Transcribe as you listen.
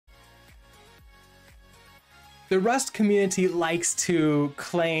the Rust community likes to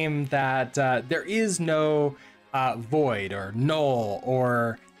claim that there is no void or null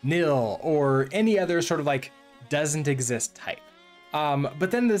or nil or any other sort of like doesn't exist type. But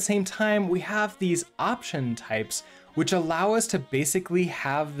then at the same time, we have these option types which allow us to basically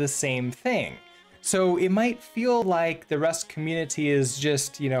have the same thing. So it might feel like the Rust community is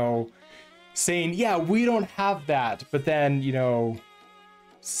just, you know, saying, yeah, we don't have that, but then, you know,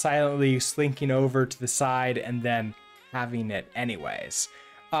 silently slinking over to the side and then having it anyways.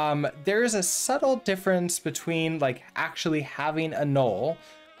 There's a subtle difference between like actually having a null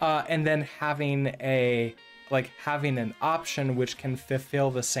and then having an option which can fulfill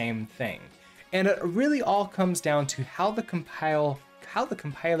the same thing. And it really all comes down to how the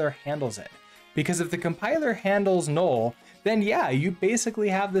compiler handles it. Because if the compiler handles null, then yeah, you basically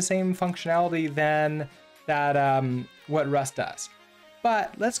have the same functionality than that what Rust does.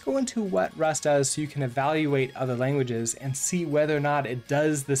 But let's go into what Rust does so you can evaluate other languages and see whether or not it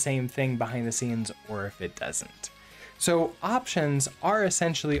does the same thing behind the scenes or if it doesn't. So options are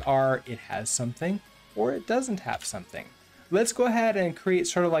essentially it has something or it doesn't have something. Let's go ahead and create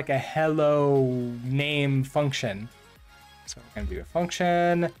sort of like a hello name function. So we're going to do a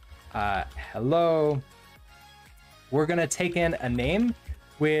function, hello. We're going to take in a name,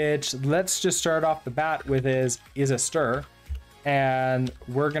 which let's just start off the bat with is a str. And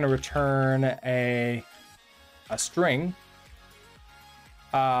we're going to return a string.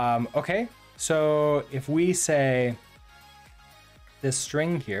 Okay, so if we say this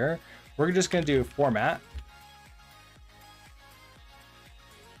string here, we're just going to do format.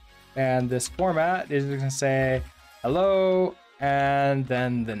 And this format is going to say hello and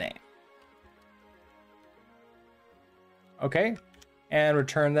then the name. Okay, and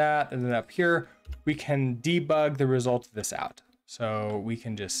return that. And then up here, we can debug the result of this out. So we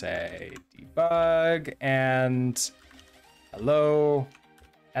can just say debug and hello,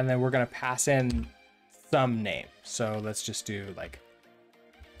 and then we're going to pass in some name. So let's just do like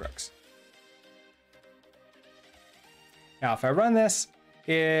Brooks. Now, if I run this,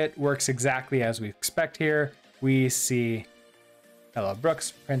 it works exactly as we expect here. We see hello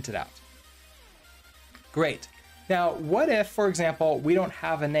Brooks printed out. Great. Now, what if, for example, we don't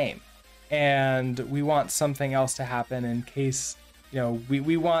have a name and we want something else to happen in case, you know,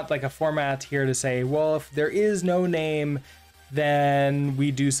 we want like a format here to say, well, if there is no name, then we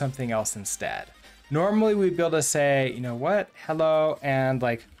do something else instead. Normally we'd be able to say, you know what, hello, and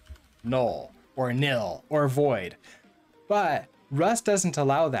like null or nil or void. But Rust doesn't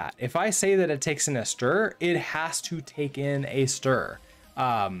allow that. If I say that it takes in a str, it has to take in a str.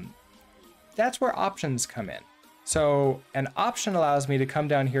 That's where options come in. So an option allows me to come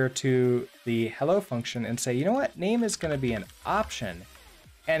down here to the hello function and say, you know what, name is going to be an option.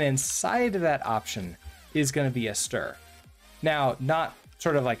 And inside of that option is going to be a str. Now, not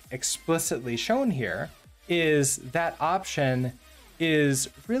sort of like explicitly shown here, is that option is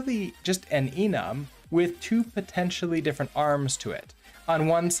really just an enum with two potentially different arms to it. On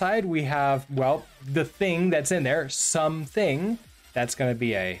one side, we have, well, the thing that's in there, something, that's going to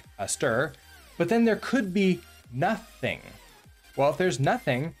be a str, but then there could be nothing. Well, if there's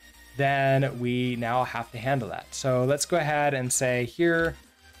nothing, then we now have to handle that. So let's go ahead and say here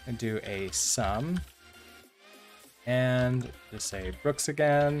and do a sum and just say Brooks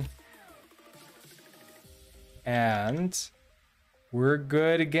again. And we're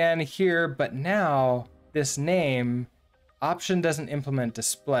good again here, but now this name option doesn't implement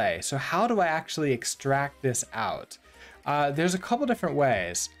display. So how do I actually extract this out? There's a couple different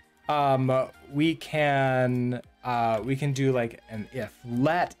ways. We can do like an if.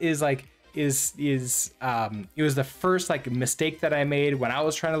 Let is like it was the first like mistake that I made when I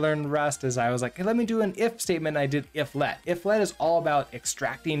was trying to learn Rust. Is I was like, hey, let me do an if statement. I did if let. If let is all about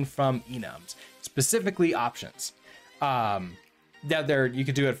extracting from enums, specifically options. You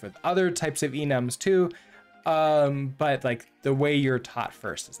could do it for other types of enums too, but like the way you're taught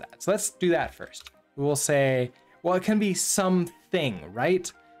first is that. So let's do that first. We'll say, well, it can be something, right?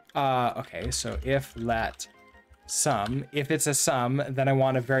 Okay, so if let sum, if it's a sum, then I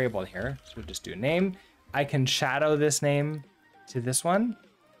want a variable here. So we'll just do name. I can shadow this name to this one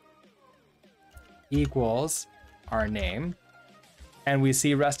equals our name. And we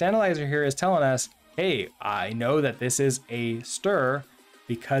see Rust Analyzer here is telling us, hey, I know that this is a str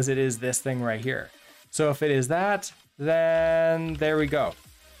because it is this thing right here. So if it is that, then there we go.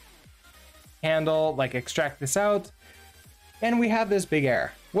 Handle, like extract this out. And we have this big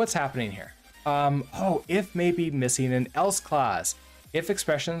error. What's happening here? If may be missing an else clause. If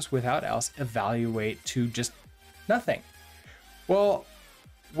expressions without else evaluate to just nothing. Well,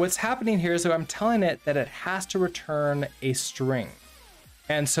 what's happening here is that I'm telling it that it has to return a string.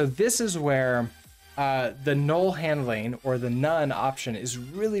 And so this is where the null handling or the none option is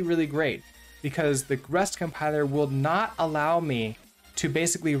really, really great, because the Rust compiler will not allow me to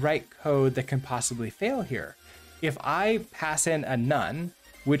basically write code that can possibly fail here. If I pass in a none,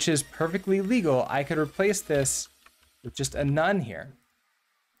 which is perfectly legal, I could replace this with just a none here.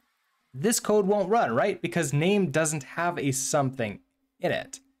 This code won't run, right? Because name doesn't have a something in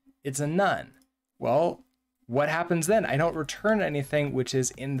it. It's a none. Well, what happens then? I don't return anything, which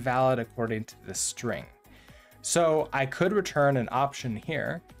is invalid according to the string. So I could return an option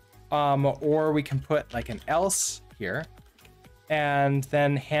here, or we can put like an else here, and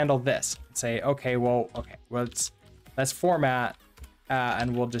then handle this. Say, okay, let's format,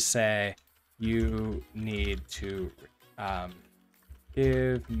 and we'll just say you need to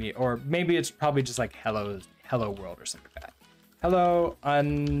give me, or maybe it's probably just like hello world or something like that. Hello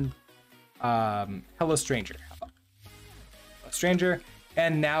stranger. Hello stranger,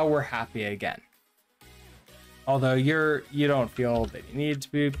 and now we're happy again. Although you don't feel that you need to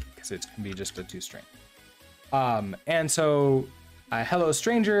be, because it can be just a toString. And so hello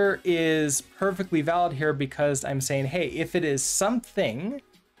stranger is perfectly valid here, because I'm saying, hey, if it is something,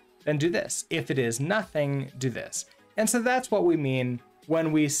 then do this. If it is nothing, do this. And so that's what we mean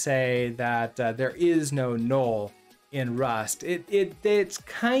when we say that there is no null in Rust. It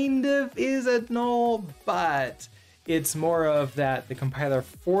kind of is a null, but it's more of that the compiler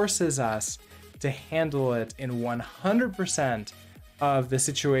forces us to handle it in 100% of the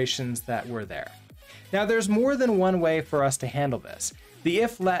situations that were there. Now, there's more than one way for us to handle this. The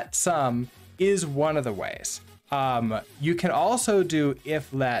if let sum is one of the ways. You can also do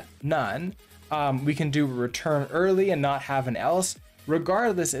if let none. We can do return early and not have an else.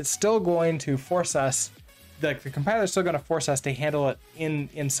 Regardless, it's still going to force us, the compiler is still going to force us to handle it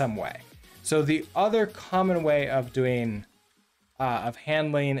in some way. So the other common way of doing, of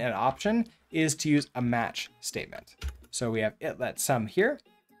handling an option is to use a match statement. So we have it let sum here,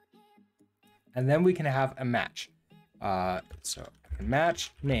 and then we can have a match. So I can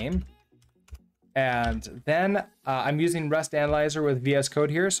match name, and then I'm using Rust Analyzer with VS Code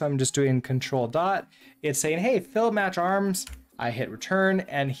here, so I'm just doing control dot. It's saying, hey, fill match arms. I hit return,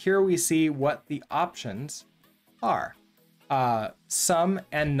 and here we see what the options are, some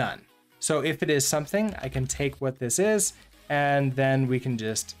and none. So if it is something, I can take what this is, and then we can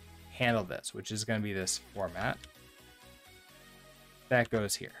just handle this, which is going to be this format that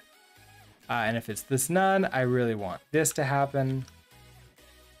goes here. And if it's this none, I really want this to happen.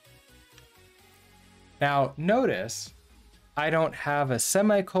 Now notice I don't have a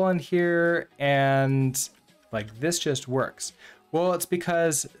semicolon here, and like this just works. Well, it's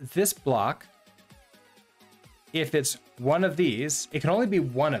because this block, if it's one of these, it can only be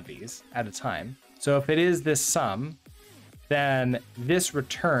one of these at a time. So if it is this sum, then this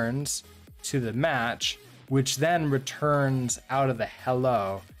returns to the match, which then returns out of the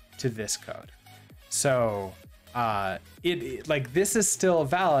hello to this code. So like this is still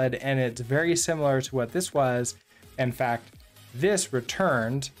valid, and it's very similar to what this was. In fact, this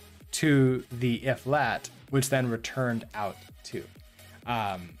returned to the if let, which then returned out too.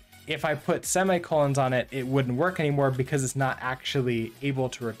 If I put semicolons on it, it wouldn't work anymore because it's not actually able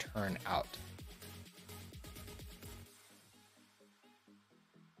to return out.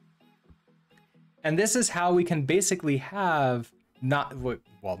 And this is how we can basically have not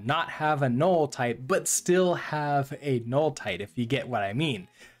have a null type, but still have a null type, if you get what I mean.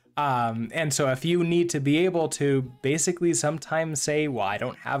 And so if you need to be able to basically sometimes say, well, I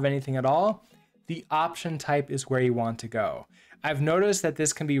don't have anything at all, the option type is where you want to go. I've noticed that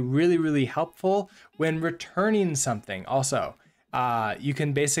this can be really, really helpful when returning something. Also, you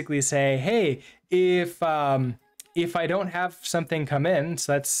can basically say, hey, if I don't have something come in,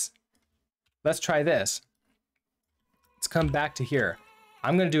 so let's try this. Let's come back to here.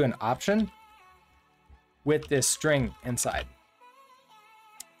 I'm going to do an option with this string inside.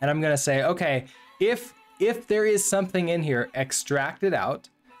 And I'm going to say, okay, if there is something in here, extract it out.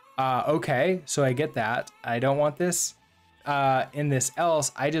 Okay, so I get that. I don't want this in this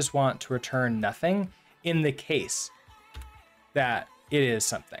else. I just want to return nothing in the case that it is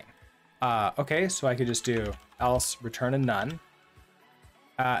something. Okay, so I could just do else return a none.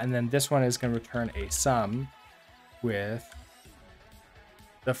 And then this one is going to return a sum with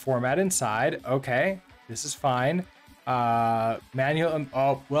the format inside. Okay, this is fine. Manual,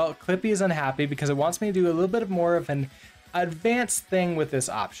 oh, well, Clippy is unhappy because it wants me to do a little bit more of an advanced thing with this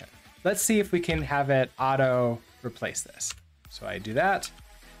option. Let's see if we can have it auto replace this. So I do that.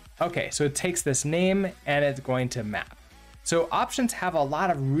 Okay, so it takes this name and it's going to map. So options have a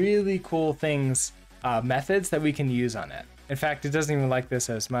lot of really cool things, methods that we can use on it. In fact, it doesn't even like this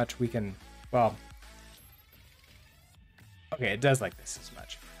as much. We can, well, okay, it does like this as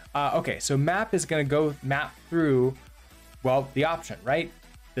much. Okay, so map is gonna go map through, well, the option, right?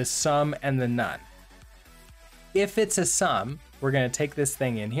 The sum and the none. If it's a sum, we're gonna take this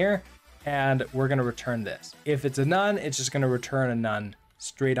thing in here and we're gonna return this. If it's a none, it's just gonna return a none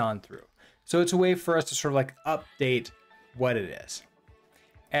straight on through. So it's a way for us to sort of like update what it is.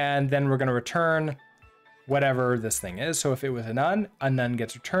 And then we're gonna return whatever this thing is. So if it was a none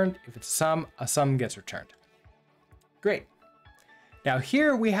gets returned. If it's a sum gets returned. Great. Now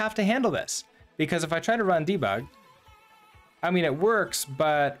here we have to handle this, because if I try to run debug, I mean, it works,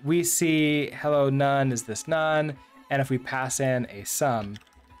 but we see hello none is this none. And if we pass in a sum,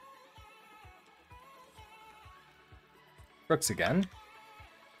 Brooks again,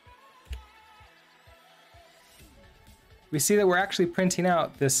 we see that we're actually printing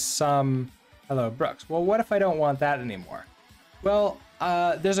out this sum hello Brooks. Well, what if I don't want that anymore? Well,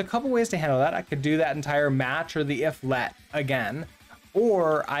 there's a couple ways to handle that. I could do that entire match or the if let again,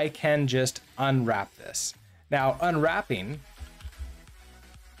 or I can just unwrap this. Now, unwrapping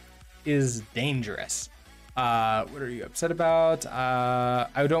is dangerous. What are you upset about?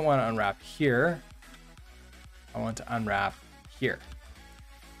 I don't want to unwrap here. I want to unwrap here.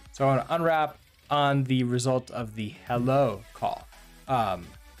 So I want to unwrap on the result of the hello call. Now,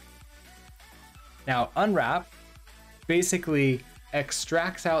 unwrap basically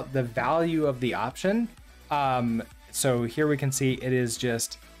extracts out the value of the option. So here we can see it is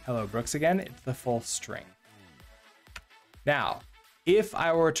just hello Brooks again. It's the full string. Now, if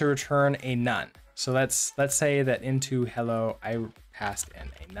I were to return a none, so let's say that into hello I passed in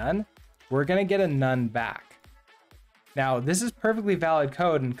a none, we're gonna get a none back. Now, this is perfectly valid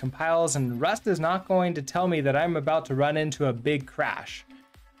code and compiles, and Rust is not going to tell me that I'm about to run into a big crash.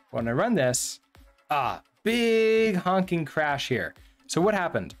 When I run this, big honking crash here. So what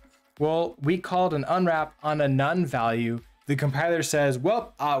happened? Well, we called an unwrap on a none value. The compiler says,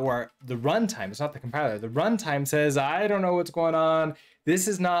 well, or the runtime, it's not the compiler, the runtime says, I don't know what's going on. This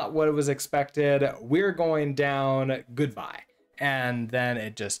is not what it was expected. We're going down, goodbye. And then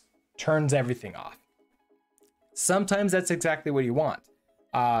it just turns everything off. Sometimes that's exactly what you want.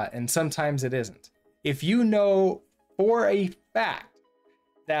 And sometimes it isn't. If you know for a fact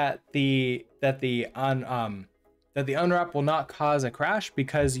that the unwrap will not cause a crash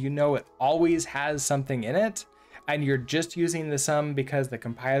because you know it always has something in it, and you're just using the sum because the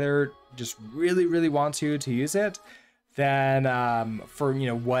compiler just really wants you to use it, then for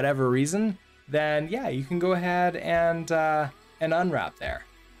whatever reason, then yeah, you can go ahead and unwrap there.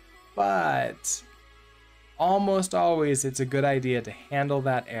 But almost always it's a good idea to handle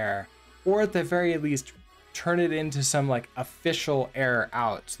that error, or at the very least turn it into some like official error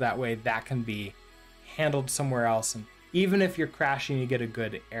out, so that way that can be handled somewhere else, and even if you're crashing, you get a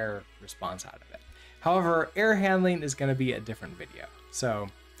good error response out of it. However, error handling is going to be a different video, so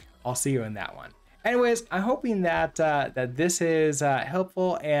I'll see you in that one. Anyways, I'm hoping that that this is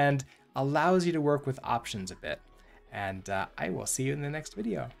helpful and allows you to work with options a bit, and I will see you in the next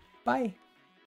video. Bye.